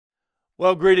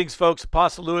Well, greetings, folks.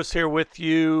 Apostle Lewis here with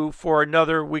you for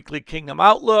another weekly Kingdom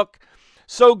Outlook.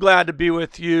 So glad to be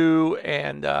with you,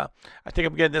 and I think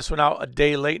I'm getting this one out a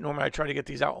day late. Normally, I try to get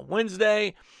these out on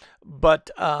Wednesday, but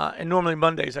and normally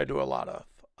Mondays I do a lot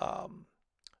of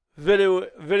video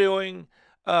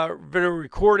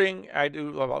recording. I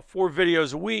do about 4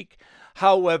 videos a week.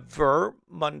 However,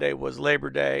 Monday was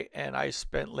Labor Day, and I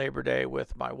spent Labor Day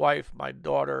with my wife, my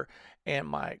daughter, and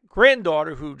my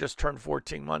granddaughter, who just turned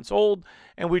 14 months old,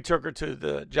 and we took her to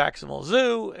the Jacksonville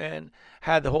Zoo and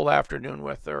had the whole afternoon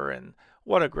with her, and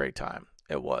what a great time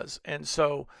it was. And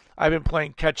so I've been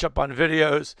playing catch up on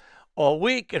videos all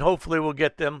week, and hopefully we'll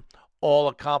get them all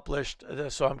accomplished,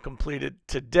 so I'm completed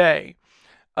today.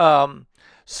 Do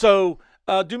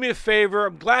me a favor.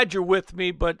 I'm glad you're with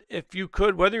me, but if you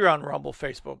could, whether you're on Rumble,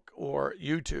 Facebook, or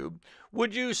YouTube,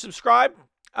 would you subscribe?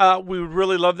 We would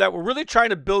really love that. We're really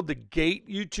trying to build the Gate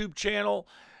YouTube channel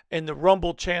and the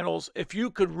Rumble channels. If you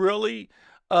could really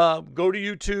go to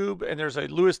YouTube, and there's a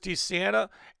Louis DeSiena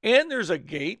and there's a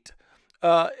Gate.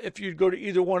 If you'd go to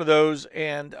either one of those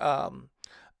and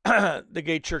the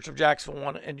Gate Church of Jacksonville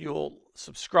one, and you'll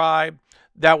subscribe,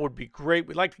 that would be great.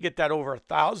 We'd like to get that over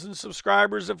 1,000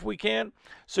 subscribers if we can,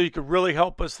 so you could really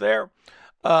help us there.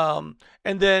 And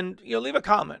then leave a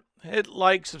comment. Hit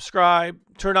like, subscribe,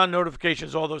 turn on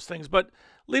notifications, all those things. But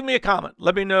leave me a comment.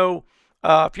 Let me know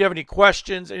if you have any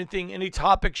questions, any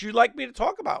topics you'd like me to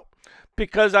talk about.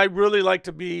 Because I really like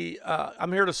to be,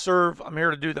 I'm here to serve. I'm here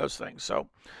to do those things. So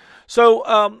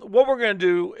what we're going to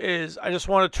do is I just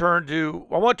want to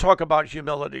I want to talk about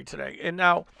humility today. And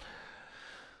now,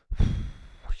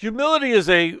 humility is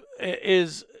a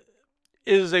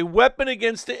weapon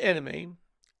against the enemy.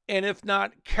 And if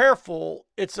not careful,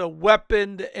 it's a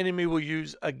weapon the enemy will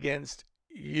use against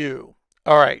you.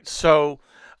 All right, so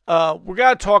we're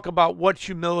going to talk about what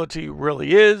humility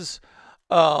really is,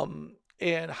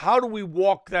 and how do we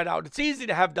walk that out. It's easy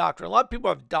to have doctrine. A lot of people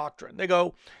have doctrine. They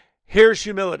go, here's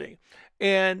humility.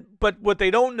 But what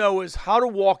they don't know is how to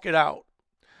walk it out.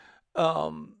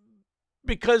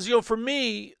 Because, for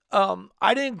me,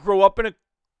 I didn't grow up in a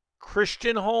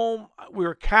Christian home. We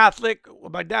were Catholic.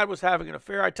 My dad was having an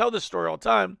affair. I tell this story all the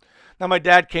time. Now my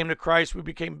dad came to Christ. We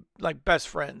became like best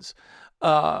friends.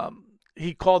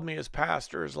 He called me his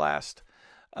pastor his last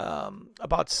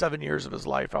about 7 years of his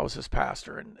life. I was his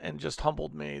pastor, and just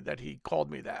humbled me that he called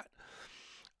me that.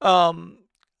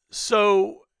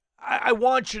 So I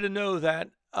want you to know that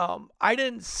I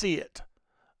didn't see it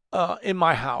in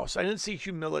my house. I didn't see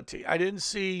humility. I didn't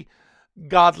see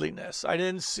godliness. I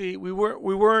didn't see, we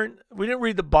didn't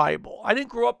read the Bible. I didn't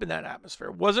grow up in that atmosphere.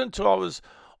 It wasn't until I was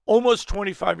almost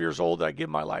 25 years old that I gave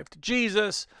my life to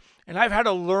Jesus, and I've had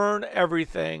to learn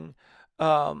everything,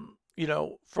 from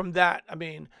that. I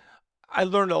mean, I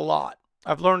learned a lot.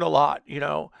 I've learned a lot,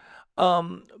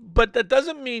 but that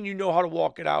doesn't mean you know how to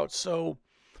walk it out. So,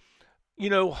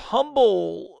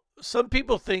 humble, some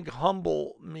people think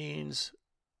humble means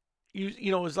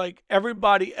it's like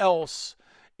everybody else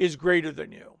is greater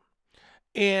than you.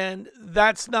 And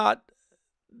that's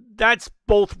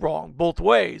both wrong, both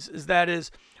ways.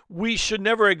 We should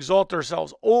never exalt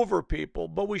ourselves over people,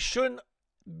 but we shouldn't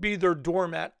be their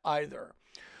doormat either.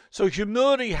 So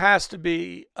humility has to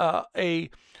be a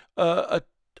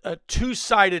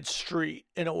two-sided street,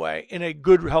 in a way, in a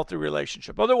good, healthy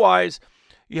relationship. Otherwise,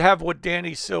 you have what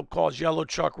Danny Silk calls yellow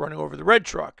truck running over the red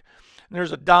truck. And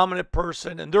there's a dominant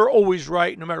person, and they're always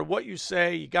right. No matter what you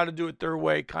say, you got to do it their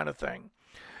way, kind of thing.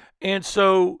 And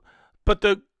so, but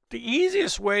the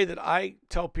easiest way that I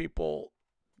tell people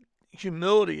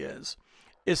humility is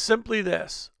simply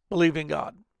this: believing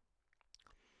God.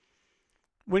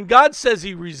 When God says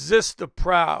he resists the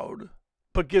proud,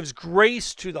 but gives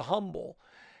grace to the humble,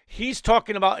 he's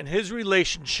talking about in his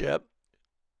relationship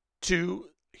to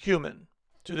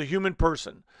the human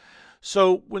person.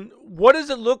 So what does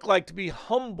it look like to be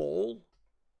humble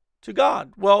to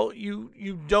God? Well,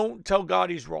 you don't tell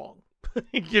God he's wrong.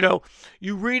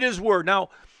 You read his word. Now,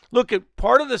 look, at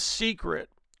part of the secret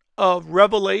of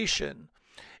revelation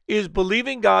is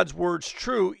believing God's word's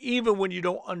true even when you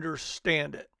don't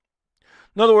understand it.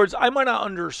 In other words, I might not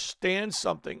understand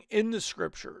something in the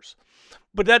scriptures,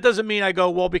 but that doesn't mean I go,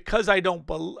 well, because I don't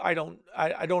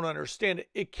understand it,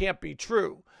 it can't be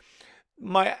true.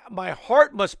 My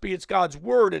heart must be, it's God's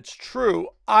word, it's true.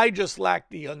 I just lack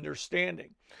the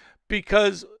understanding,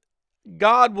 because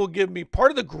God will give me, part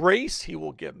of the grace he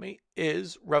will give me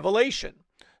is revelation,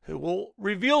 who will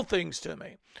reveal things to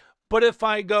me. But if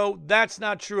I go, that's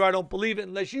not true, I don't believe it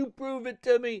unless you prove it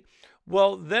to me,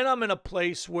 well, then I'm in a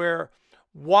place where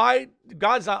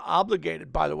God's not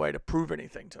obligated, by the way, to prove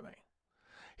anything to me.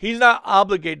 He's not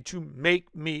obligated to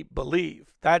make me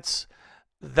believe. That's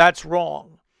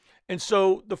wrong. And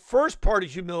so the first part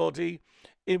of humility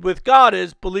with God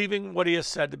is believing what he has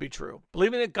said to be true.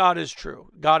 Believing that God is true.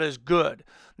 God is good.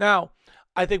 Now,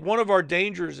 I think one of our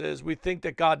dangers is we think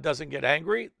that God doesn't get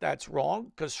angry. That's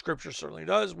wrong, because Scripture certainly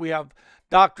does. We have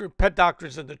pet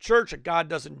doctrines in the church that God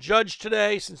doesn't judge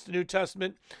today since the New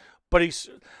Testament. But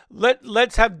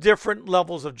let's have different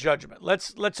levels of judgment.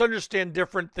 Let's understand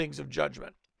different things of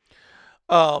judgment.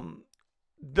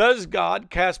 Does God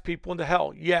cast people into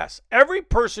hell? Yes. Every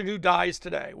person who dies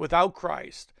today without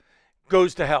Christ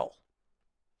goes to hell.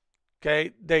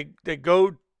 Okay? They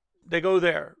go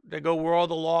there. They go where all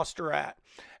the lost are at.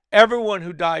 Everyone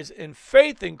who dies in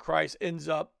faith in Christ ends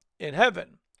up in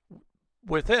heaven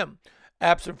with him,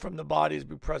 absent from the bodies,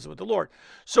 be present with the Lord.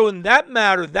 So in that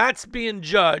matter, that's being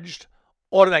judged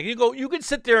automatically. You can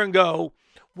sit there and go,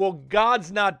 well,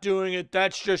 God's not doing it.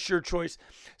 That's just your choice.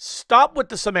 Stop with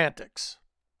the semantics.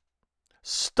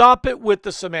 Stop it with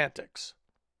the semantics.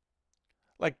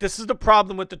 Like, this is the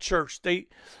problem with the church. They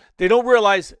don't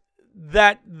realize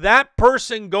that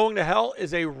person going to hell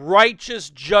is a righteous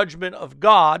judgment of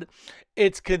God.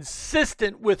 It's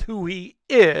consistent with who he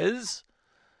is,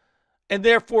 and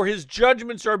therefore his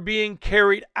judgments are being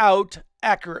carried out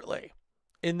accurately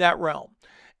in that realm.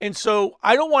 And so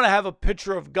I don't want to have a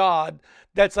picture of God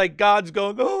that's like God's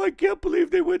going, oh, I can't believe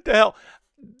they went to hell.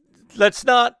 Let's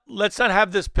not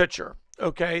have this picture,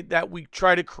 okay, that we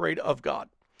try to create of God.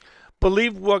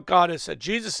 Believe what God has said.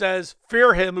 Jesus says,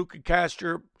 fear him who can cast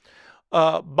your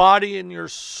body and your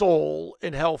soul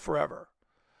in hell forever.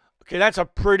 Okay, that's a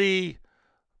pretty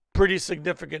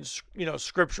significant,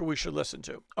 scripture we should listen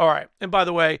to. All right, and by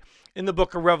the way, in the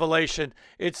book of Revelation,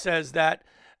 it says that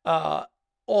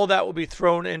all that will be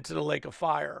thrown into the lake of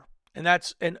fire, and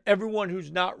everyone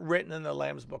who's not written in the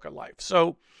Lamb's book of life.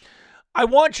 So I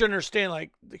want you to understand,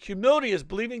 like, the humility is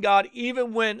believing God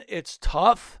even when it's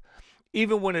tough,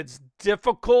 even when it's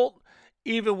difficult,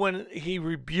 even when he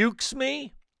rebukes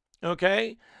me.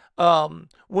 Okay,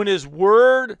 when his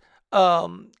word,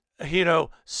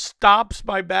 stops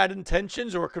my bad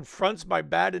intentions or confronts my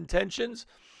bad intentions,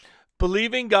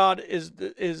 believing God is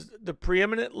the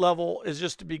preeminent level, is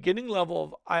just the beginning level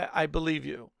of I believe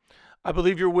you. I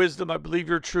believe your wisdom. I believe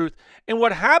your truth. And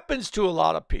what happens to a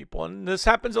lot of people, and this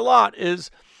happens a lot, is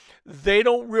they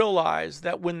don't realize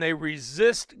that when they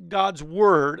resist God's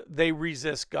word, they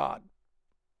resist God.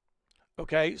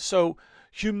 Okay, so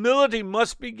humility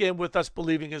must begin with us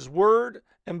believing his word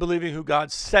and believing who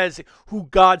God says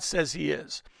he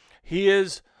is. He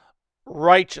is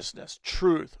righteousness,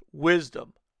 truth,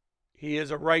 wisdom. He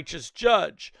is a righteous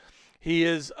judge. He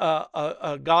is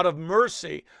a God of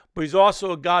mercy, but he's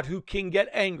also a God who can get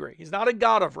angry. He's not a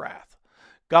God of wrath.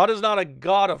 God is not a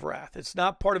God of wrath. It's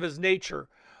not part of his nature.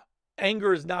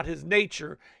 Anger is not his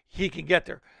nature. He can get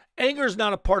there. Anger is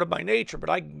not a part of my nature, but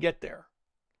I can get there.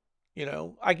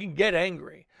 I can get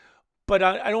angry, but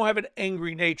I don't have an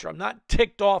angry nature. I'm not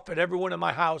ticked off at everyone in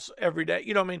my house every day.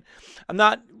 You know what I mean? I'm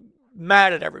not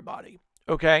mad at everybody.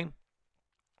 Okay.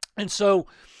 And so,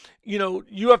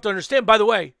 you have to understand, by the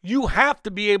way, you have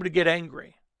to be able to get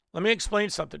angry. Let me explain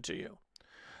something to you,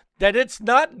 that it's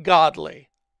not godly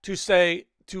to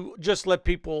just let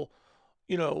people,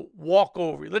 walk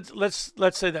over you.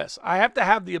 Let's say this. I have to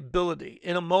have the ability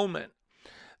in a moment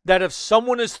that if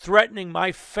someone is threatening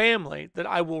my family, that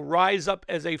I will rise up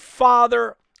as a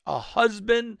father, a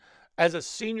husband, as a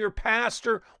senior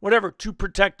pastor, whatever, to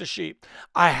protect the sheep.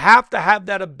 I have to have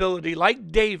that ability,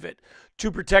 like David,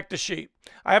 to protect the sheep.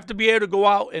 I have to be able to go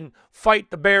out and fight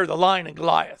the bear, the lion, and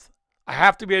Goliath. I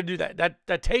have to be able to do that.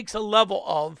 That takes a level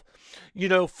of,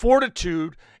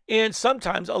 fortitude, and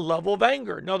sometimes a level of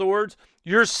anger. In other words,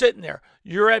 you're sitting there,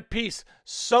 you're at peace.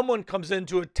 Someone comes in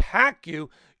to attack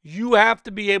you. You have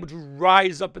to be able to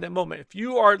rise up in that moment. If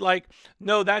you are like,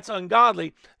 no, that's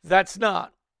ungodly, that's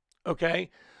not.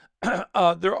 Okay?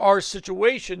 There are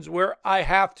situations where I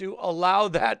have to allow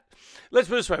that. Let's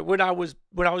put it this way.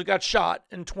 When I got shot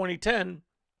in 2010,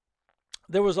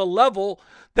 there was a level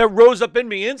that rose up in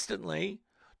me instantly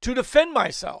to defend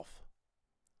myself.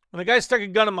 When the guy stuck a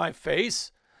gun in my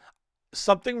face,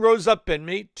 something rose up in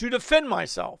me to defend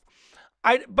myself.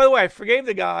 By the way, I forgave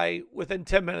the guy within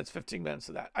 10 minutes, 15 minutes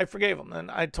of that. I forgave him, and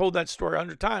I told that story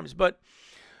 100 times. But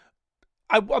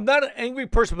I'm not an angry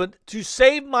person, but to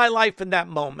save my life in that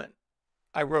moment,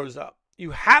 I rose up.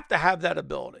 You have to have that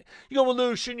ability. You go, well,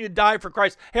 Lou, shouldn't you die for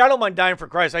Christ? Hey, I don't mind dying for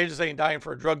Christ. I just ain't dying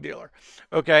for a drug dealer.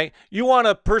 Okay? You want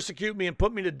to persecute me and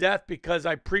put me to death because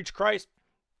I preach Christ?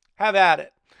 Have at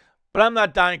it. But I'm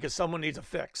not dying because someone needs a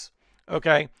fix.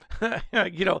 Okay.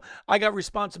 I got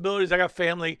responsibilities, I got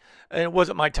family, and it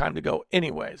wasn't my time to go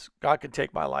anyways. God could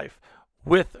take my life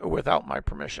with or without my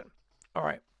permission. All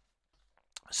right.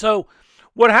 So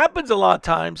what happens a lot of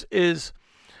times is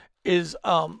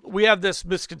we have this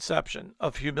misconception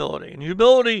of humility. And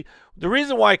humility, the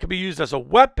reason why it can be used as a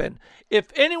weapon, if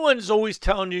anyone's always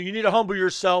telling you you need to humble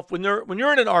yourself when you're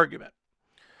in an argument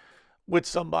with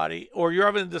somebody or you're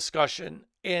having a discussion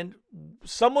and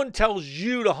someone tells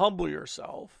you to humble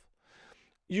yourself,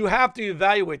 you have to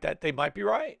evaluate that. They might be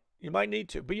right. You might need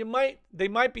to, but they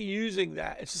might be using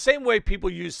that. It's the same way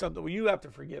people use something. Well, you have to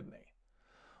forgive me.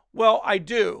 Well, I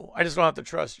do. I just don't have to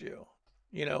trust you.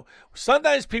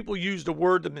 Sometimes people use the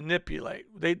word to manipulate.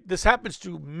 This happens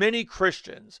to many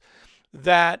Christians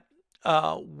that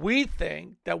we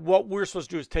think that what we're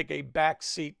supposed to do is take a back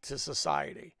seat to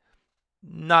society.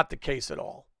 Not the case at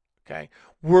all. Okay,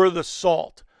 we're the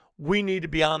salt. We need to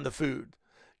be on the food.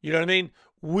 You know what I mean?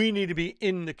 We need to be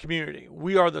in the community.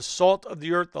 We are the salt of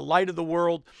the earth, the light of the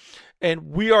world,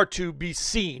 and we are to be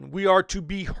seen. We are to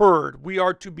be heard. We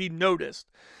are to be noticed,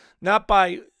 not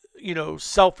by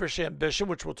selfish ambition,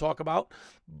 which we'll talk about.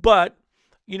 But,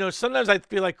 sometimes I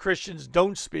feel like Christians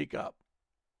don't speak up.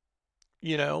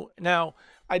 Now,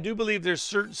 I do believe there's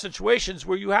certain situations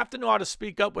where you have to know how to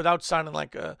speak up without sounding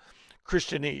like a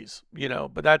Christianese,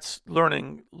 but that's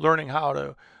learning how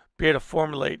to be able to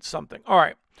formulate something. All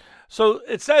right. So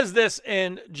it says this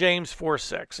in James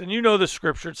 4:6, and you know the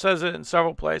scripture. It says it in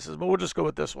several places, but we'll just go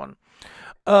with this one.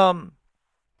 I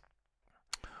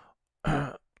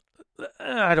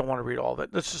don't want to read all of it.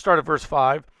 Let's just start at verse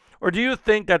 5. Or do you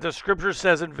think that the scripture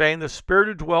says in vain, the Spirit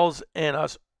who dwells in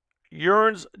us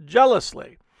yearns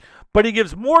jealously, but he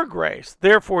gives more grace?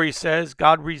 Therefore, he says,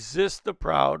 God resists the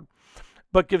proud,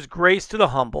 but gives grace to the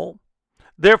humble.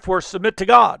 Therefore, submit to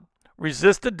God.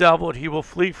 Resist the devil, and he will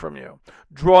flee from you.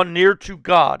 Draw near to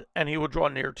God, and he will draw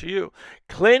near to you.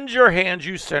 Cleanse your hands,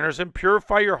 you sinners, and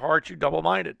purify your hearts, you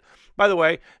double-minded. By the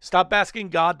way, stop asking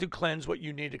God to cleanse what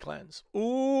you need to cleanse.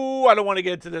 Ooh, I don't want to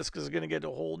get into this because it's going to get a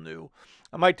whole new.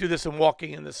 I might do this in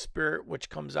Walking in the Spirit, which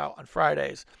comes out on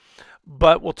Fridays,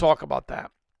 but we'll talk about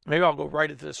that. Maybe I'll go right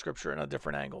into the scripture in a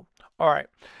different angle. All right,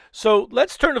 so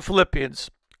let's turn to Philippians.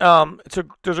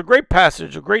 There's a great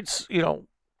passage, a great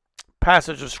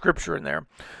passage of scripture in there,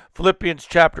 Philippians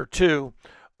chapter 2,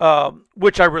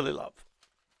 which I really love.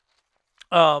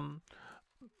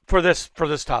 For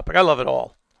this topic, I love it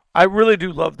all. I really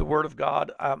do love the Word of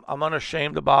God. I'm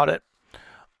unashamed about it.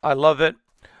 I love it.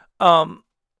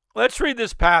 Let's read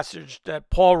this passage that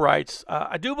Paul writes.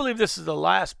 I do believe this is the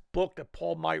last book that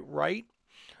Paul might write.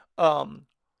 I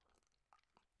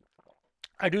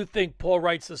do think Paul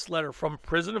writes this letter from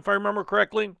prison, if I remember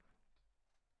correctly.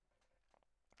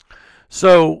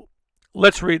 So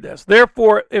let's read this.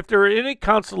 Therefore, if there is any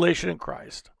consolation in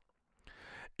Christ,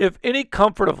 if any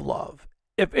comfort of love,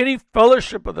 if any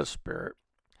fellowship of the Spirit,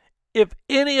 if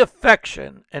any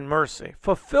affection and mercy,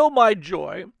 fulfill my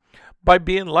joy by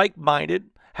being like-minded,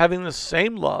 having the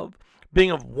same love, being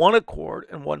of one accord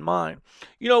and one mind.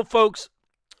 Folks,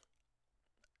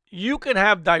 you can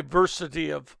have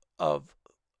diversity of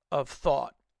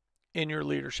thought in your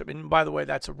leadership. And by the way,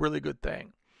 that's a really good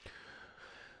thing.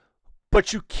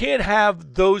 But you can't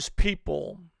have those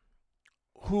people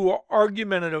who are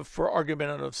argumentative for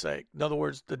argumentative's sake. In other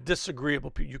words, the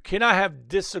disagreeable people. You cannot have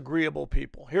disagreeable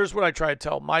people. Here's what I try to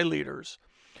tell my leaders.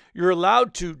 You're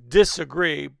allowed to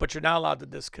disagree, but you're not allowed to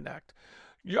disconnect.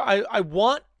 I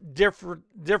want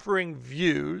differing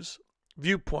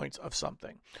viewpoints of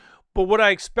something. But what I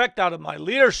expect out of my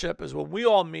leadership is when we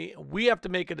all meet, we have to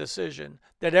make a decision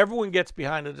that everyone gets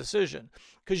behind a decision.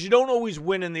 Because you don't always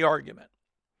win in the argument.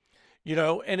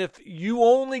 And if you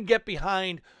only get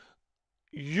behind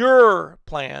your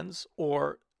plans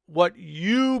or what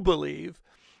you believe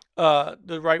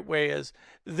the right way is,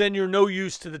 then you're no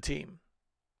use to the team.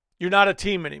 You're not a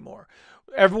team anymore.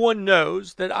 Everyone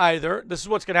knows that this is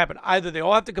what's going to happen. Either they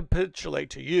all have to capitulate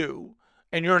to you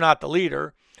and you're not the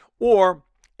leader, or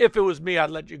if it was me, I'd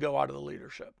let you go out of the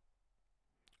leadership.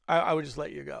 I would just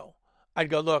let you go. I'd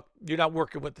go, look, you're not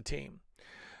working with the team.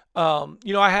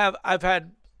 I've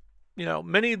had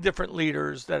many different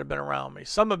leaders that have been around me.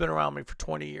 Some have been around me for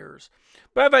 20 years.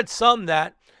 But I've had some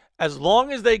that, as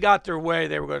long as they got their way,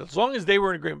 they were good. As long as they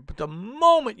were in agreement. But the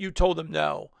moment you told them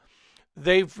no,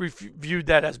 they've viewed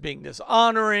that as being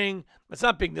dishonoring. It's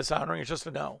not being dishonoring. It's just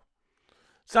a no.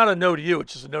 It's not a no to you.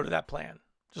 It's just a no to that plan.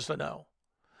 Just a no.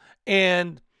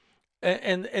 And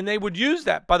they would use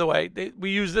that. By the way,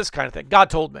 we use this kind of thing. God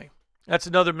told me. That's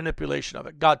another manipulation of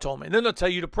it. God told me. And then they'll tell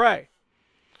you to pray.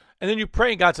 And then you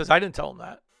pray and God says, I didn't tell him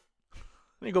that.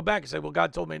 And you go back and say, well,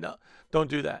 God told me no, don't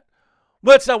do that.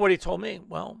 But that's not what he told me.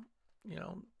 Well, you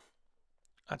know,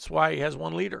 that's why he has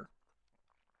one leader.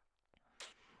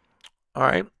 All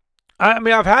right. I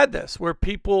mean, I've had this where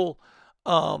people,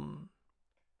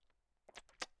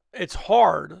 it's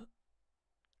hard.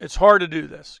 It's hard to do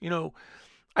this. You know,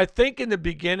 I think in the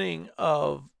beginning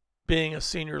of being a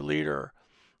senior leader,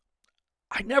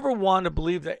 I never wanted to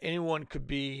believe that anyone could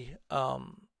be,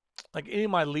 like any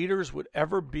of my leaders would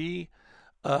ever be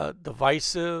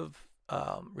divisive,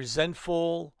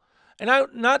 resentful. And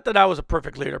not that I was a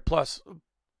perfect leader. Plus,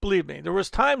 believe me, there was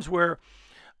times where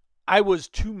I was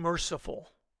too merciful.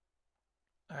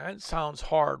 That sounds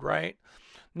hard, right?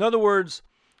 In other words,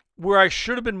 where I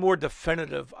should have been more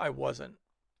definitive, I wasn't.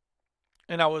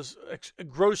 And I was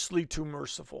grossly too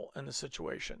merciful in the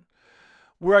situation.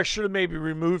 Where I should have maybe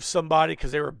removed somebody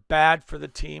because they were bad for the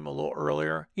team a little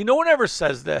earlier. No one ever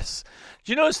says this.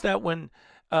 Do you notice that when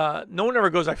no one ever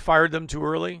goes, I fired them too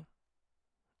early?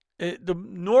 The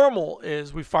normal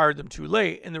is we fired them too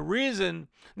late. And the reason,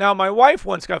 now my wife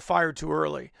once got fired too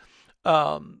early,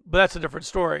 but that's a different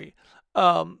story.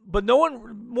 But no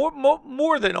one,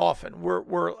 more than often,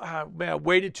 man, I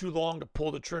waited too long to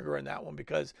pull the trigger in that one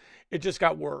because it just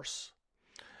got worse.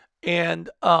 And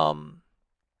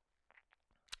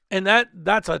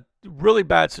that's a really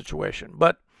bad situation.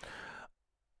 But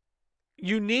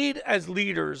you need, as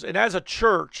leaders and as a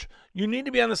church, you need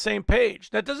to be on the same page.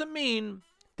 That doesn't mean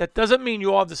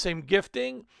you all have the same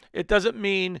gifting. It doesn't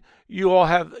mean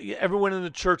everyone in the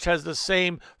church has the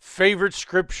same favorite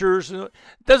scriptures. It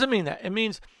doesn't mean that. It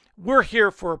means we're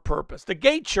here for a purpose. The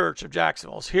Gate Church of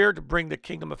Jacksonville is here to bring the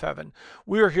kingdom of heaven.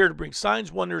 We are here to bring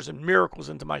signs, wonders, and miracles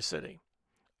into my city.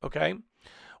 Okay?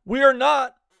 We are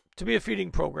not to be a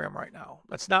feeding program right now.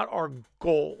 That's not our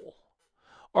goal.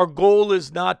 Our goal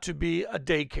is not to be a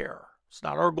daycare. It's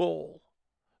not our goal.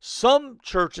 Some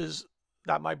churches,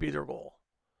 that might be their goal.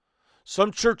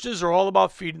 Some churches are all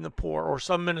about feeding the poor, or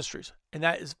some ministries, and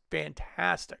that is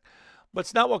fantastic. But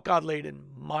it's not what God laid in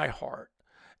my heart.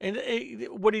 And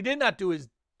what he did not do is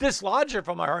dislodge it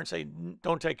from my heart and say,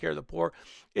 don't take care of the poor.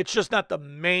 It's just not the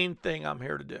main thing I'm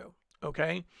here to do.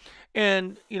 Okay?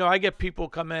 And, I get people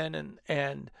come in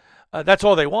and that's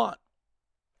all they want.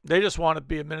 They just want to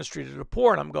be a ministry to the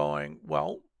poor. And I'm going,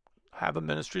 well, have a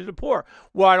ministry to the poor.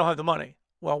 Well, I don't have the money.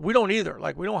 Well, we don't either.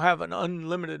 Like, we don't have an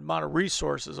unlimited amount of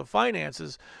resources of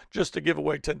finances just to give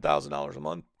away $10,000 a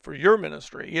month for your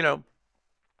ministry,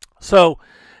 So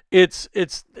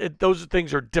those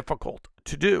things are difficult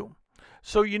to do.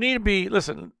 So you need to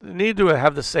you need to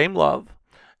have the same love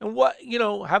and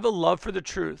have a love for the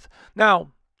truth.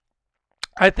 Now,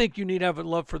 I think you need to have a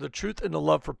love for the truth and a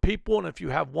love for people. And if you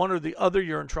have one or the other,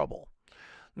 you're in trouble.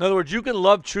 In other words, you can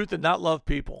love truth and not love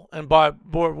people. And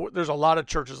there's a lot of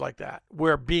churches like that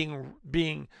where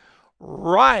being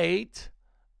right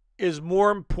is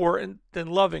more important than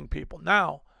loving people.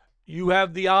 Now, you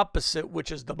have the opposite,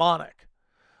 which is demonic,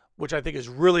 which I think is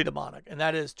really demonic. And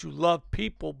that is to love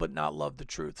people but not love the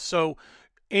truth. So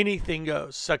anything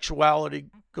goes. Sexuality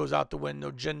goes out the window.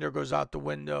 Gender goes out the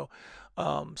window.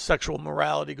 Sexual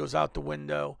morality goes out the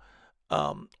window.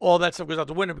 All that stuff goes out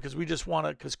the window because we just want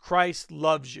to, because Christ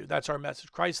loves you. That's our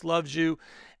message. Christ loves you,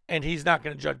 and he's not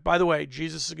going to judge. By the way,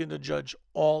 Jesus is going to judge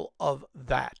all of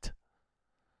that.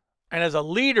 And as a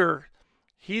leader,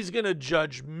 he's going to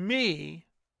judge me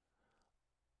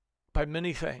by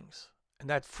many things. And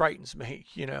that frightens me,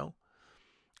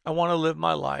 I want to live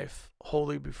my life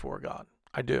holy before God.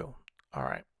 I do. All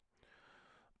right.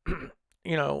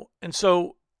 And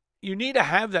so you need to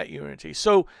have that unity.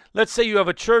 So let's say you have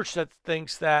a church that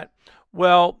thinks that,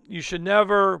 well, we should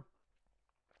never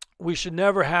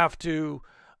have to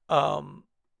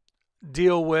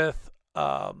deal with,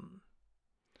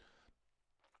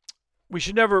 we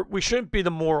shouldn't be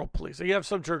the moral police. So you have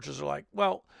some churches that are like,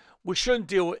 well, we shouldn't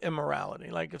deal with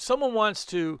immorality. Like if someone wants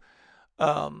to,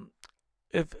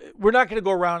 if we're not going to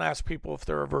go around and ask people if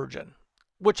they're a virgin,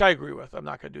 which I agree with. I'm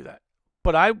not going to do that.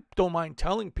 But I don't mind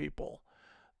telling people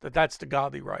that that's the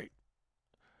godly right.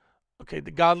 Okay,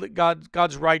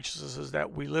 God's righteousness is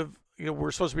that we live,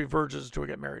 we're supposed to be virgins until we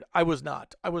get married. I was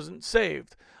not. I wasn't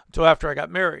saved until after I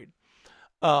got married.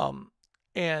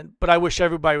 But I wish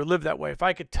everybody would live that way. If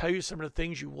I could tell you some of the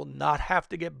things you will not have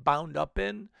to get bound up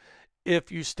in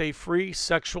if you stay free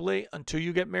sexually until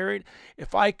you get married,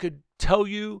 if I could tell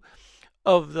you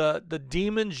of the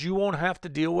demons you won't have to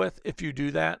deal with if you do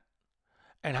that,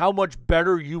 and how much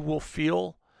better you will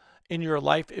feel in your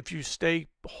life if you stay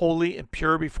holy and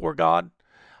pure before God,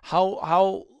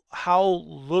 how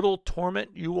little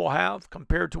torment you will have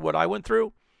compared to what I went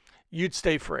through, you'd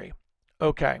stay free.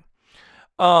 Okay.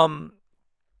 So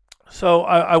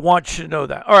I want you to know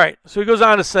that. All right. So he goes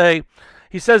on to say,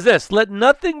 He says this, let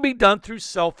nothing be done through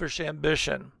selfish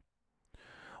ambition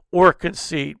or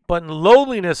conceit, but in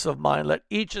lowliness of mind, let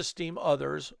each esteem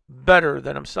others better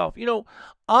than himself. You know,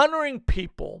 honoring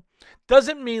people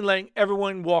doesn't mean letting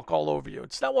everyone walk all over you.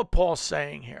 It's not what Paul's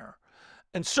saying here.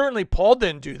 And certainly Paul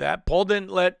didn't do that. Paul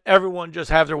didn't let everyone just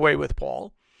have their way with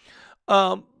Paul.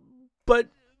 But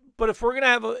if we're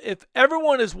going to if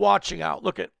everyone is watching out,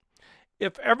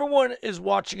 if everyone is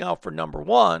watching out for number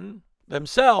one,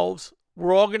 themselves,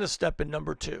 we're all going to step in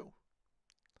number two.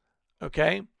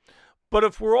 Okay? But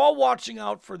if we're all watching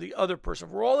out for the other person,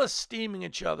 if we're all esteeming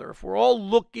each other, if we're all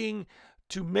looking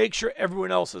to make sure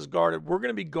everyone else is guarded, we're going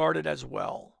to be guarded as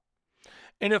well.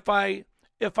 And if I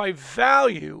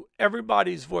value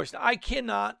everybody's voice, I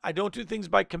don't do things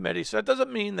by committee. So that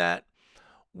doesn't mean that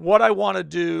what I want to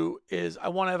do is I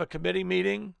want to have a committee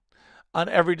meeting on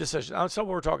every decision. That's not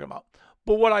what we're talking about.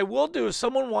 But what I will do is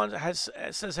someone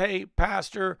says, hey,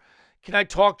 Pastor, can I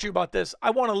talk to you about this? I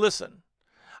want to listen.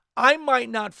 I might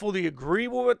not fully agree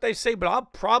with what they say, but I'll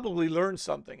probably learn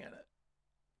something in it.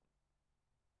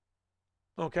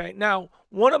 Okay. Now,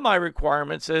 one of my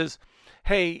requirements is,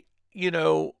 hey,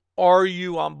 are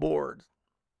you on board?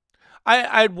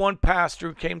 I had one pastor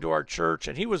who came to our church,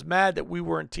 and he was mad that we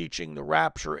weren't teaching the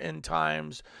rapture, end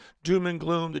times, doom and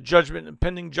gloom, the judgment,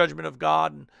 impending judgment of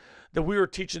God, and that we were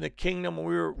teaching the kingdom.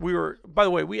 And we were. By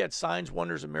the way, we had signs,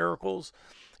 wonders, and miracles.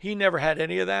 He never had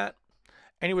any of that,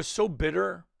 and he was so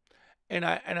bitter. And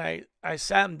I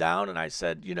sat him down and I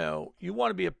said, you want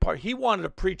to be a part. He wanted to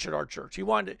preach at our church. He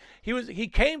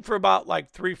came for about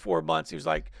like 3-4 months. He was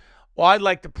like, well, I'd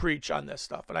like to preach on this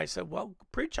stuff. And I said, well,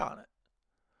 preach on it.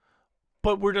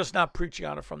 But we're just not preaching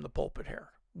on it from the pulpit here.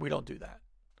 We don't do that.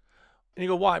 And you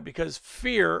go, why? Because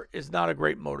fear is not a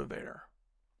great motivator.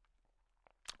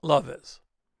 Love is.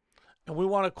 And we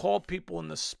want to call people in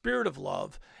the spirit of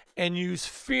love and use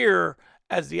fear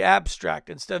as the abstract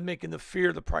instead of making the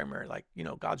fear the primary, like,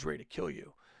 God's ready to kill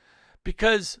you.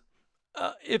 Because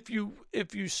if you're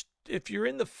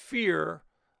in fear,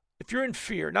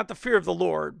 not the fear of the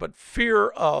Lord, but fear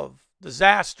of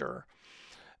disaster,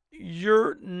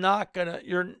 you're not gonna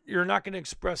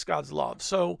express God's love.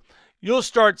 So you'll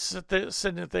start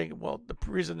sitting and thinking, well, the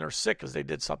reason they're sick is they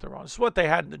did something wrong. It's what they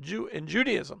had in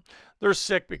Judaism. They're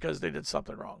sick because they did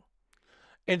something wrong.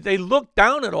 And they looked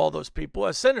down at all those people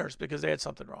as sinners because they had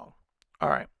something wrong. All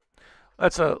right.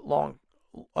 That's a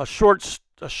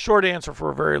short answer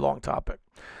for a very long topic.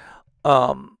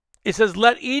 It says,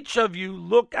 let each of you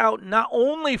look out not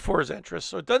only for his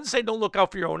interests. So it doesn't say don't look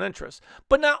out for your own interests,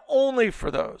 but not only for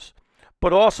those,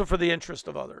 but also for the interest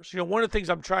of others. One of the things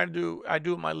I do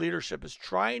in my leadership is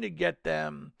trying to get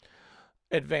them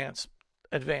advance,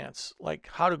 like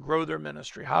how to grow their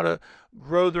ministry, how to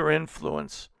grow their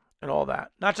influence, and all that.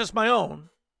 Not just my own,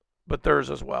 but theirs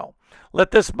as well.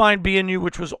 Let this mind be in you,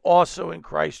 which was also in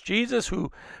Christ Jesus,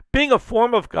 who, being a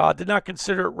form of God, did not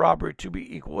consider it robbery to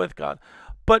be equal with God,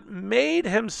 but made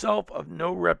himself of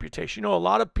no reputation. A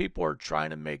lot of people are trying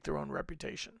to make their own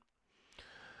reputation.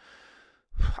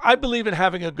 I believe in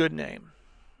having a good name.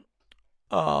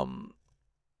 I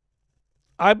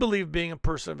believe being a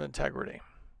person of integrity.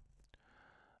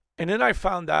 And then I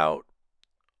found out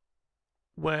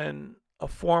when a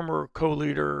former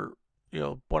co-leader,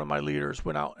 one of my leaders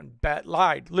went out and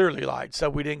literally lied, said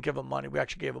we didn't give him money. We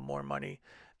actually gave him more money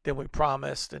than we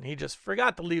promised. And he just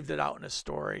forgot to leave it out in his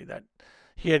story that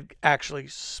he had actually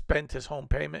spent his home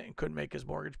payment and couldn't make his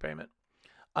mortgage payment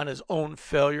on his own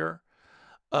failure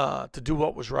to do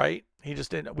what was right. He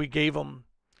just didn't. I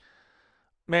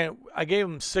gave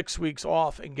him 6 weeks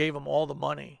off and gave him all the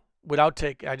money without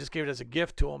taking. I just gave it as a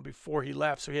gift to him before he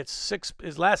left. So he had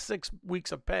his last 6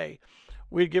 weeks of pay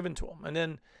we had given to him. And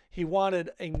then he wanted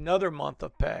another month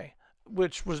of pay,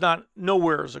 which was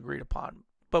nowhere was agreed upon,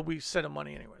 but we sent him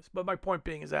money anyways. But my point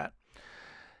being is that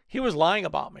he was lying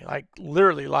about me, like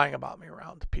literally lying about me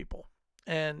around people.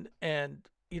 And I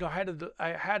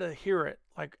had to hear it.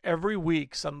 Like every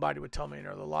week somebody would tell me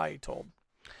the lie he told.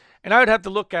 And I would have to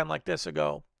look at him like this and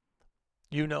go,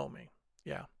 you know me.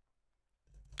 Yeah.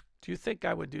 Do you think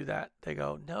I would do that? They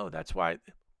go, no, that's why.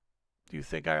 Do you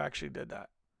think I actually did that?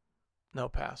 No,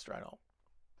 Pastor, I don't.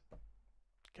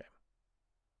 Okay.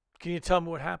 Can you tell me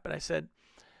what happened? I said,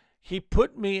 he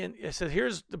put me in. I said,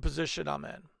 here's the position I'm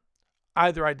in.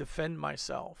 Either I defend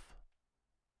myself,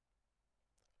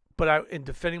 but in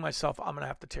defending myself, I'm going to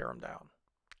have to tear him down.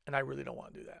 And I really don't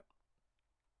want to do that.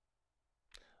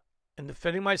 In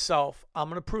defending myself, I'm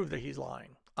going to prove that he's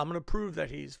lying. I'm going to prove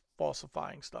that he's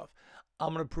falsifying stuff.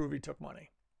 I'm going to prove he took money.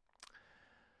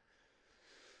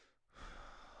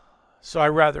 So I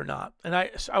rather not. And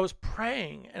I was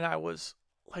praying and I was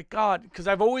like God, because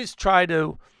I've always tried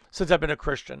to, since I've been a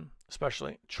Christian,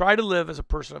 especially, try to live as a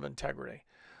person of integrity.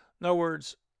 In other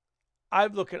words,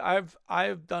 I've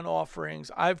done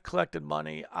offerings, I've collected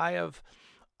money, I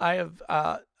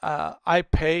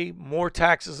pay more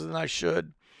taxes than I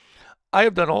should. I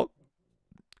have done all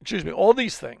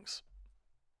these things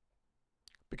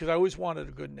because I always wanted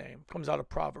a good name. It comes out of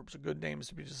Proverbs. A good name is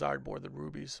to be desired more than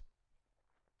rubies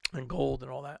and gold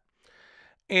and all that.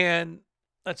 And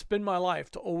that's been my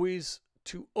life, to always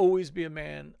be a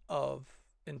man of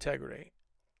integrity.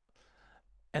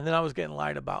 And then I was getting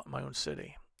lied about in my own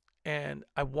city. And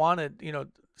I wanted,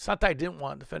 it's not that I didn't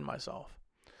want to defend myself.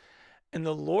 And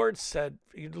the Lord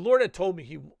had told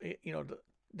me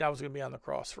that I was going to be on the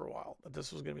cross for a while, that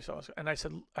this was going to be so. And I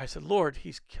said, Lord,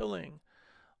 he's killing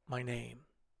my name.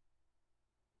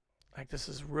 Like, this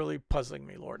is really puzzling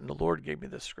me, Lord. And the Lord gave me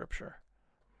this scripture.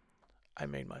 I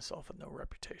made myself of no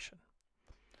reputation.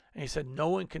 And he said, no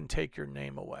one can take your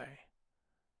name away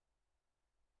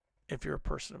if you're a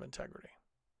person of integrity.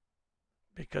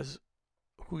 Because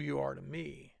who you are to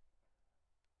me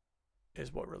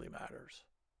is what really matters.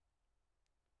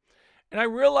 And I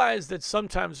realize that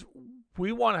sometimes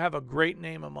we want to have a great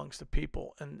name amongst the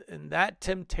people. And that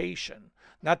temptation,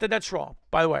 not that that's wrong,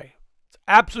 by the way, it's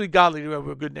absolutely godly to have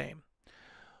a good name.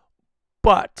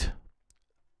 But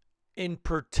in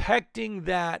protecting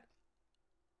that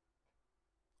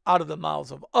out of the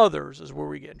mouths of others is where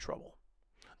we get in trouble.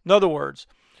 In other words,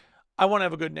 I want to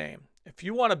have a good name. If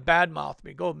you want to badmouth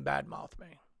me, go and badmouth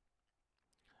me.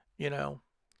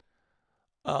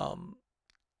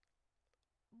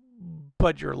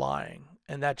 But you're lying.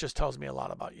 And that just tells me a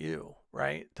lot about you,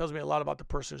 right? It tells me a lot about the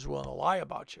person who's willing to lie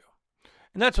about you.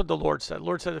 And that's what the Lord said. The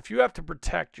Lord said, if you have to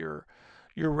protect your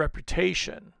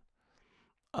reputation,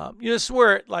 this is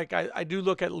where, like, I do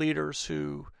look at leaders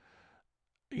who,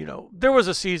 there was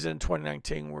a season in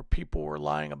 2019 where people were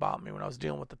lying about me when I was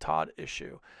dealing with the Todd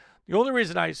issue. The only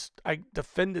reason I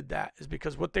defended that is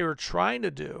because what they were trying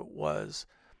to do was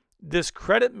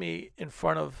discredit me in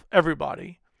front of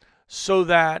everybody so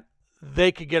that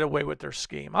they could get away with their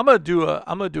scheme. I'm gonna do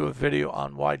a video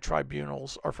on why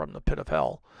tribunals are from the pit of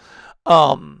hell,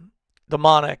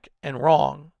 demonic and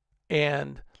wrong,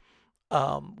 and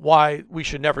why we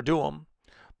should never do them,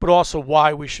 but also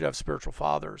why we should have spiritual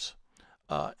fathers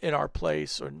in our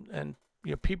place, and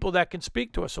people that can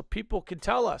speak to us, so people can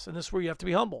tell us. And this is where you have to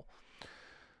be humble.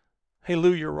 Hey,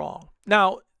 Lou, you're wrong.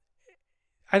 Now,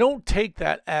 I don't take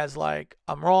that as like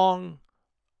I'm wrong.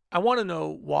 I want to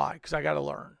know why, because I got to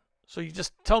learn. So you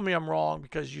just tell me I'm wrong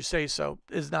because you say so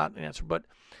is not an answer. But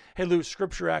hey, Lou,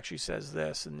 Scripture actually says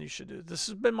this, and you should do this. This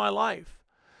has been my life.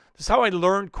 This is how I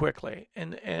learned quickly.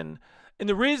 And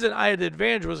the reason I had the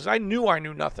advantage was I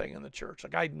knew nothing in the church.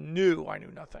 Like, I knew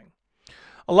nothing.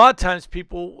 A lot of times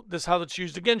people, this is how it's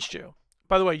used against you.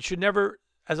 By the way, you should never,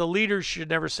 as a leader, you should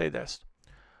never say this.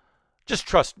 Just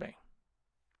trust me.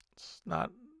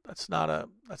 That's not a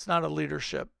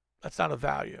leadership. That's not a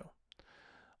value.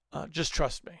 Just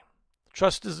trust me.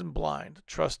 Trust isn't blind.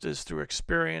 Trust is through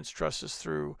experience. Trust is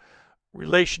through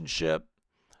relationship.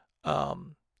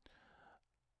 You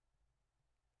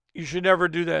should never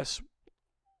do this.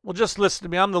 Well, just listen to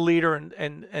me. I'm the leader,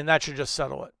 and that should just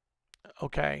settle it.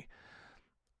 Okay?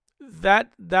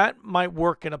 That might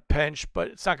work in a pinch, but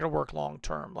it's not going to work long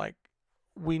term. Like,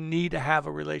 we need to have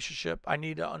a relationship. I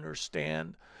need to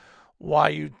understand why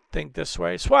you think this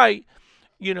way. It's why,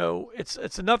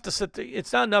 it's enough to sit there.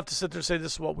 It's not enough to sit there and say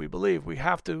this is what we believe. We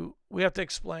have to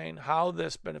explain how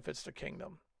this benefits the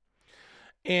kingdom.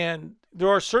 And there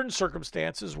are certain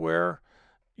circumstances where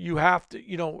you have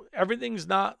to, everything's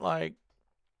not like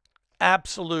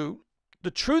absolute.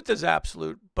 The truth is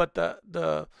absolute, but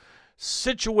the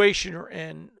situation you're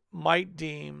in might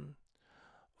deem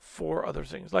for other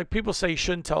things. Like, people say you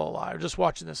shouldn't tell a lie. I'm just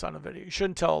watching this on a video. You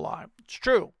shouldn't tell a lie. It's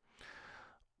true.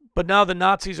 But now the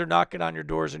Nazis are knocking on your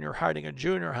doors and you're hiding a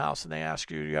Jew in your house, and they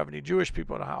ask you, do you have any Jewish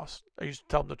people in the house? Are you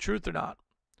tell them the truth or not?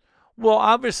 Well,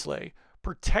 obviously,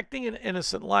 protecting an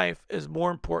innocent life is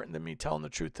more important than me telling the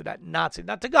truth to that Nazi.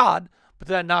 Not to God, but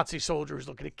to that Nazi soldier who's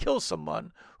looking to kill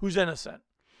someone who's innocent.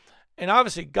 And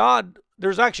obviously, God,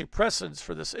 there's actually precedence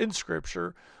for this in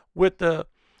Scripture with the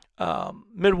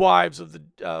midwives of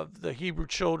the Hebrew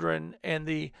children and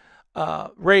the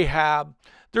Rahab.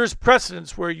 There's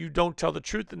precedence where you don't tell the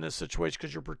truth in this situation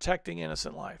because you're protecting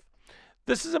innocent life.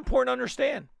 This is important to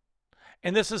understand.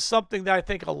 And this is something that I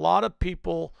think a lot of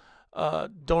people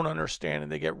don't understand,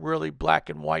 and they get really black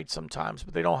and white sometimes,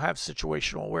 but they don't have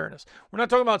situational awareness. We're not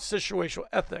talking about situational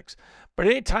ethics, but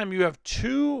anytime you have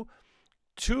two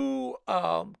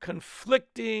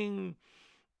conflicting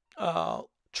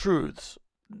truths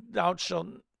thou shalt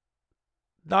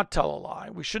not tell a lie.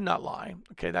 We should not lie.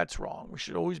 Okay, that's wrong. We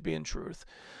should always be in truth.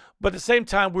 But at the same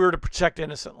time, we were to protect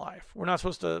innocent life. We're not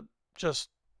supposed to just,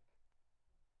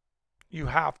 you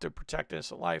have to protect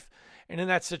innocent life. And in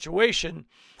that situation,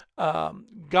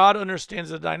 God understands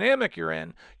the dynamic you're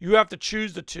in. You have to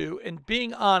choose the two. And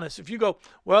being honest, if you go,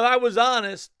 well, I was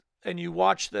honest, and you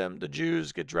watch them, the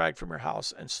Jews, get dragged from your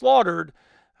house and slaughtered,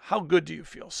 how good do you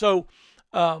feel? So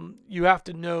you have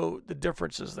to know the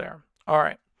differences there. All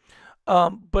right.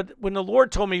 But when the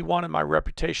Lord told me he wanted my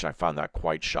reputation, I found that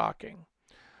quite shocking.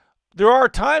 There are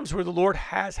times where the Lord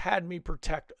has had me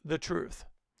protect the truth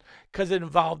because it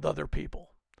involved other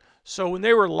people. So when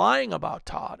they were lying about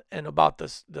Todd and about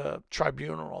the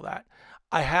tribunal and all that,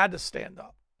 I had to stand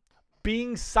up.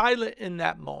 Being silent in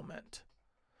that moment,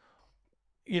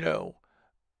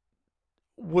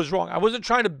 was wrong. I wasn't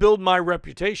trying to build my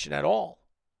reputation at all.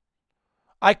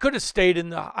 I could have stayed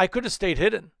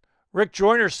hidden. Rick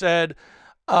Joyner said,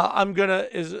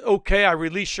 is it okay I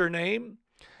release your name?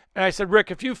 And I said,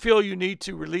 Rick, if you feel you need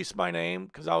to release my name,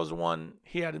 because I was the one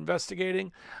he had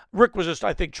investigating, Rick was just,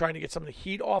 I think, trying to get some of the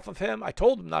heat off of him. I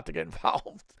told him not to get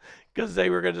involved because they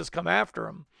were going to just come after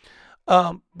him.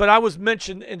 But I was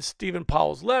mentioned in Stephen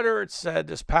Powell's letter. It said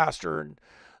this pastor in,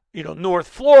 North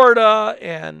Florida.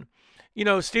 And,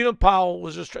 Stephen Powell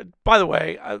was just, by the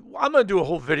way, I'm going to do a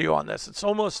whole video on this. It's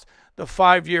almost the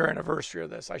 5-year anniversary of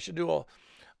this. I should do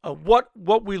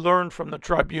what we learned from the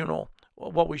tribunal,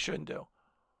 what we shouldn't do.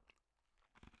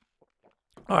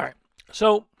 All right.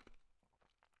 So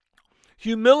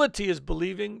humility is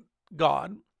believing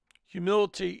God.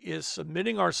 Humility is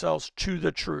submitting ourselves to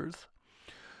the truth.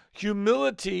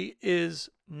 Humility is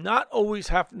not always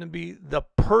having to be the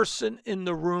person in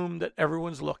the room that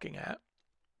everyone's looking at.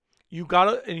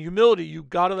 In humility, you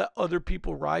gotta let other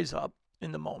people rise up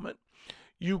in the moment.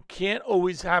 You can't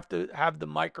always have to have the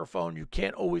microphone. You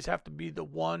can't always have to be the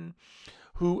one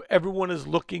who everyone is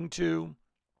looking to.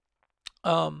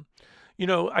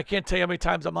 I can't tell you how many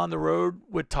times I'm on the road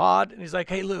with Todd, and he's like,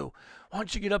 "Hey, Lou, why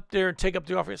don't you get up there and take up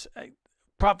the office,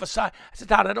 prophesy?" I said,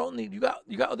 "Todd, I don't need you. Got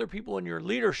other people in your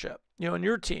leadership, in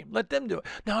your team. Let them do it."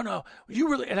 No, you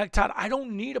really. And Todd, I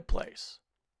don't need a place.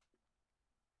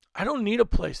 I don't need a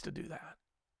place to do that.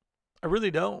 I really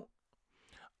don't.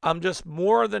 I'm just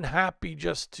more than happy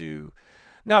just to.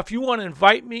 Now, if you want to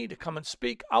invite me to come and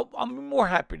speak, I'm more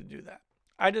happy to do that.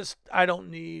 I don't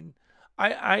need.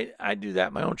 I do that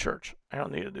in my own church. I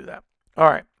don't need to do that. All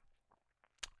right.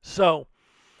 So,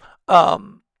 I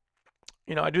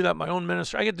do that in my own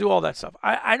ministry. I get to do all that stuff.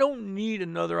 I don't need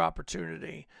another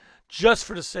opportunity just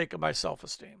for the sake of my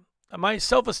self-esteem. And my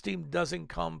self-esteem doesn't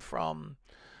come from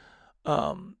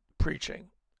preaching.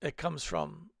 It comes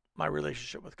from my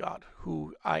relationship with God,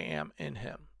 who I am in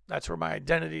him. That's where my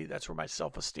identity, that's where my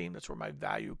self-esteem, that's where my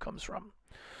value comes from.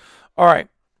 All right.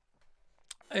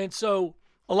 And so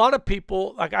a lot of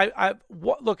people, like I've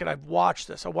watched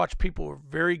this. I watch people who are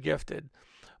very gifted,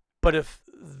 but if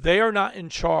they are not in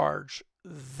charge,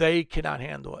 they cannot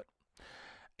handle it.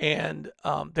 And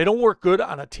they don't work good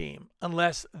on a team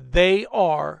unless they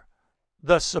are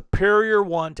the superior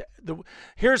one.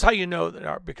 Here's how you know they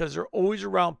are, because they're always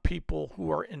around people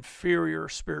who are inferior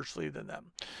spiritually than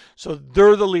them. So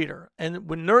they're the leader. And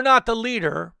when they're not the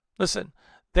leader, listen,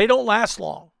 they don't last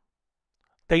long.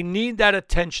 They need that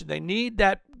attention. They need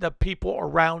the people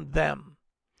around them.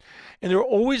 And they're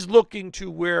always looking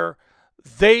to where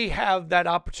they have that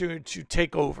opportunity to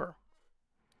take over.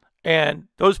 And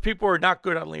those people are not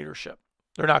good on leadership.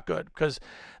 They're not good because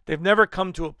they've never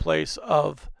come to a place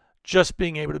of just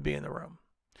being able to be in the room.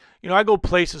 I go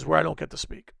places where I don't get to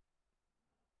speak.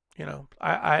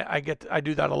 I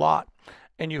do that a lot.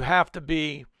 And you have to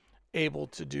be able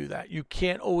to do that. You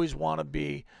can't always want to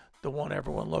be the one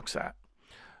everyone looks at.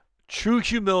 True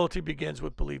humility begins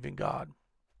with believing God.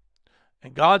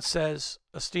 And God says,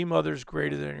 esteem others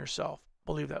greater than yourself.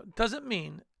 Believe that. It doesn't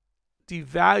mean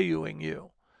devaluing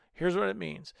you. Here's what it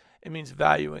means. It means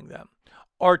valuing them.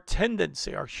 Our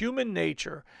tendency, our human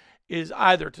nature is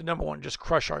either to, number one, just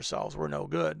crush ourselves, we're no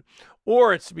good,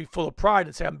 or it's to be full of pride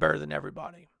and say, I'm better than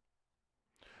everybody.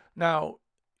 Now,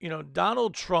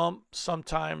 Donald Trump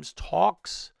sometimes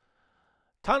talks.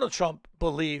 Donald Trump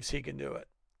believes he can do it.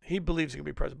 He believes he can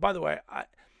be president. By the way,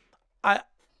 I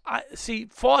see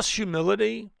false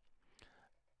humility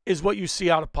is what you see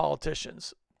out of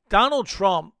politicians. Donald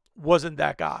Trump wasn't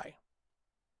that guy.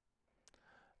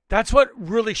 That's what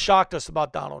really shocked us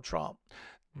about Donald Trump.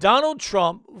 Donald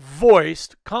Trump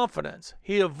voiced confidence.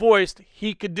 He had voiced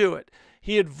he could do it.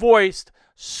 He had voiced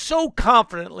so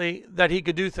confidently that he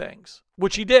could do things,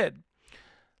 which he did.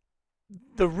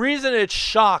 The reason it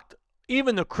shocked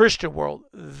even the Christian world,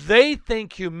 they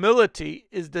think humility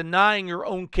is denying your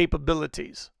own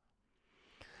capabilities.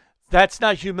 That's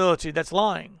not humility, that's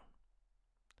lying.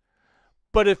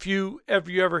 But if you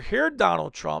ever hear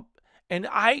Donald Trump, and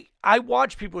I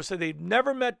watch people say they've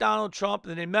never met Donald Trump,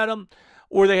 and then they met him,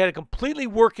 or they had a completely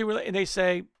working relationship, and they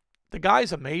say, the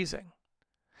guy's amazing.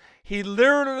 He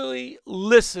literally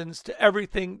listens to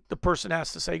everything the person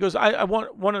has to say. He goes, I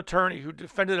want one attorney who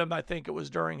defended him, I think it was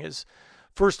during his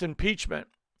first impeachment.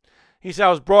 He said, I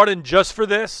was brought in just for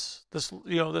this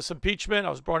impeachment. I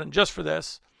was brought in just for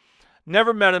this.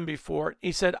 Never met him before.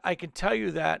 He said, I can tell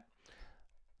you that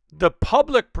the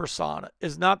public persona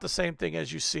is not the same thing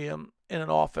as you see him in an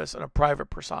office and a private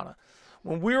persona.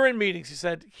 When we were in meetings, he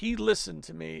said, he listened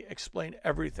to me explain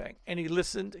everything. And he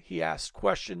listened. He asked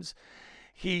questions.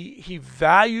 He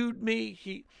valued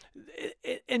me.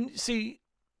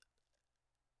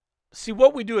 See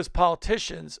what we do as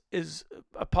politicians is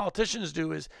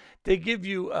they give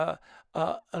you an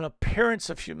appearance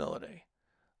of humility.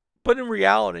 But in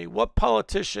reality, what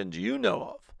politician do you know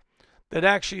of that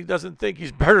actually doesn't think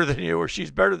he's better than you or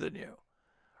she's better than you?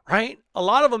 Right? A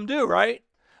lot of them do, right?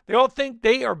 They all think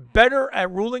they are better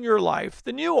at ruling your life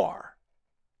than you are.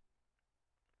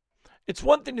 It's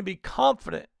one thing to be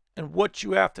confident in what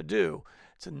you have to do.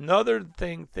 It's another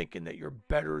thing thinking that you're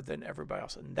better than everybody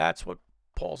else. And that's what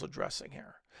Paul's addressing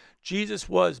here. Jesus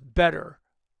was better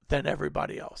than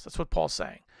everybody else. That's what Paul's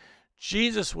saying.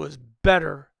 Jesus was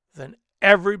better than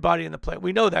everybody in the planet.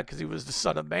 We know that because he was the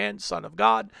Son of Man, Son of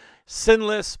God,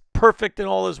 sinless, perfect in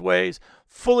all his ways,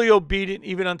 fully obedient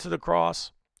even unto the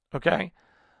cross. Okay?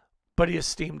 But he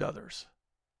esteemed others.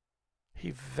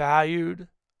 He valued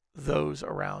those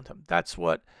around him. That's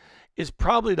what is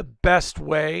probably the best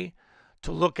way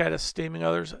to look at esteeming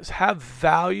others, is have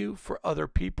value for other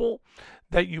people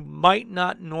that you might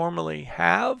not normally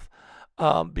have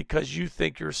because you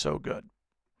think you're so good.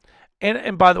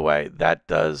 And by the way, that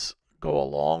does go a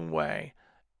long way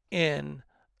in,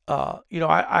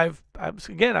 I've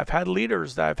had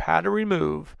leaders that I've had to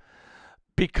remove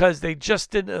because they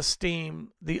just didn't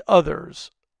esteem the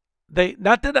others. By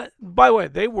the way,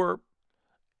 they were,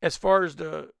 as far as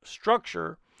the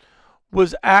structure,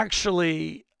 was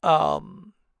actually, I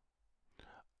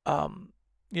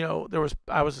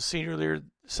was a senior leader.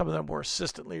 Some of them were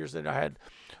assistant leaders. Then I had,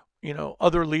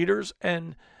 other leaders,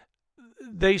 and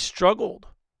they struggled.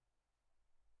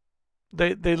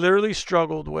 They literally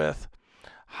struggled with,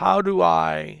 how do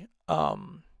I,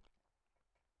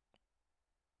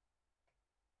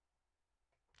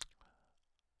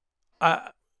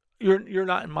 you're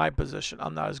not in my position.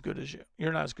 I'm not as good as you.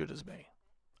 You're not as good as me.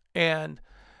 And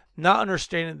not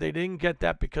understanding they didn't get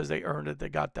that because they earned it. They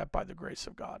got that by the grace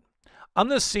of God. I'm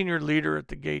the senior leader at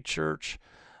the Gate Church.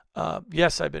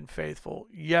 Yes, I've been faithful.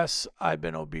 Yes, I've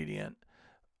been obedient.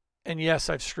 And yes,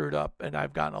 I've screwed up and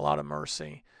I've gotten a lot of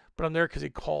mercy. But I'm there because he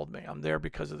called me. I'm there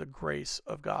because of the grace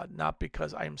of God, not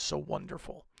because I am so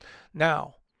wonderful.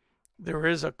 Now, there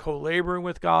is a co-laboring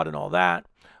with God and all that.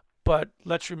 But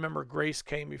let's remember, grace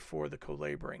came before the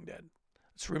co-laboring did.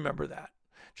 Let's remember that.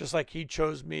 Just like he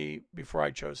chose me before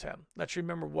I chose him. Let's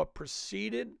remember what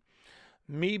preceded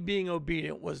me being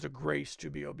obedient was the grace to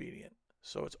be obedient.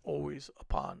 So it's always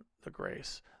upon the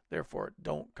grace. Therefore,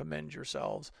 don't commend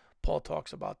yourselves. Paul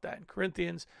talks about that in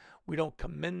Corinthians. We don't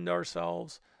commend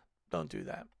ourselves. Don't do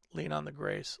that. Lean on the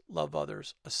grace. Love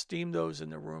others. Esteem those in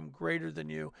the room greater than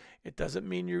you. It doesn't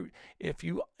mean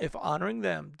if honoring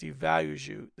them devalues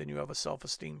you, then you have a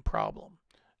self-esteem problem.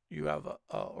 You have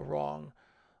a wrong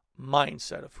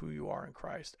mindset of who you are in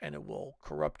Christ, and it will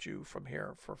corrupt you from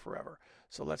here for forever.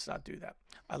 So let's not do that.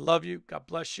 I love you. God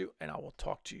bless you, and I will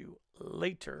talk to you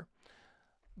later.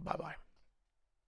 Bye-bye.